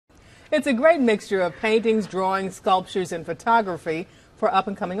It's a great mixture of paintings, drawings, sculptures, and photography for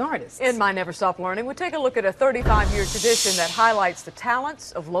up-and-coming artists. In My Never Stop Learning, we take a look at a 35-year tradition that highlights the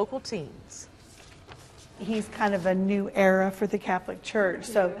talents of local teens. He's kind of a new era for the Catholic Church,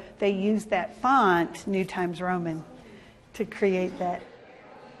 so they use that font, New Times Roman, to create that.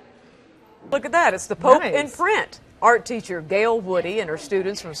 Look at that, it's the Pope Nice. in print. Art teacher Gail Woody and her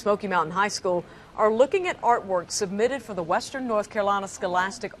students from Smoky Mountain High School are looking at artwork submitted for the Western North Carolina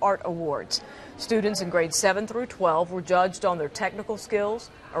Scholastic Art Awards. Students in grades 7 through 12 were judged on their technical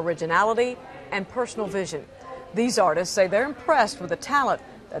skills, originality, and personal vision. These artists say they're impressed with the talent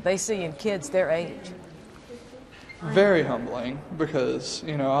that they see in kids their age. Very humbling because,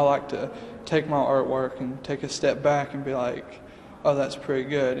 you know, I like to take my artwork and take a step back and be like, oh, that's pretty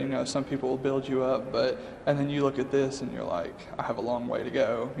good. You know, some people will build you up, and then you look at this and you're like, I have a long way to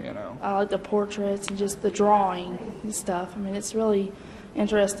go, you know. I like the portraits and just the drawing and stuff. I mean, it's really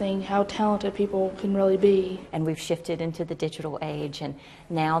interesting how talented people can really be. And we've shifted into the digital age, and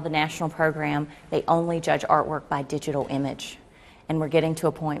now the national program, they only judge artwork by digital image. And we're getting to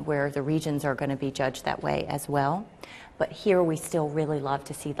a point where the regions are going to be judged that way as well. But here we still really love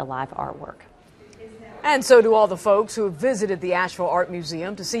to see the live artwork. And so do all the folks who have visited the Asheville Art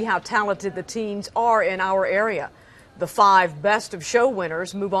Museum to see how talented the teens are in our area. The 5 Best of Show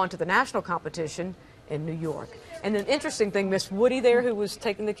winners move on to the national competition in New York. And an interesting thing, Miss Woody there, who was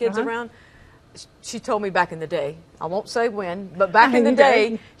taking the kids around, she told me back in the day, I won't say when, but back in the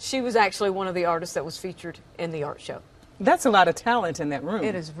day, she was actually one of the artists that was featured in the art show. That's a lot of talent in that room.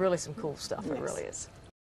 It is really some cool stuff. Yes. It really is.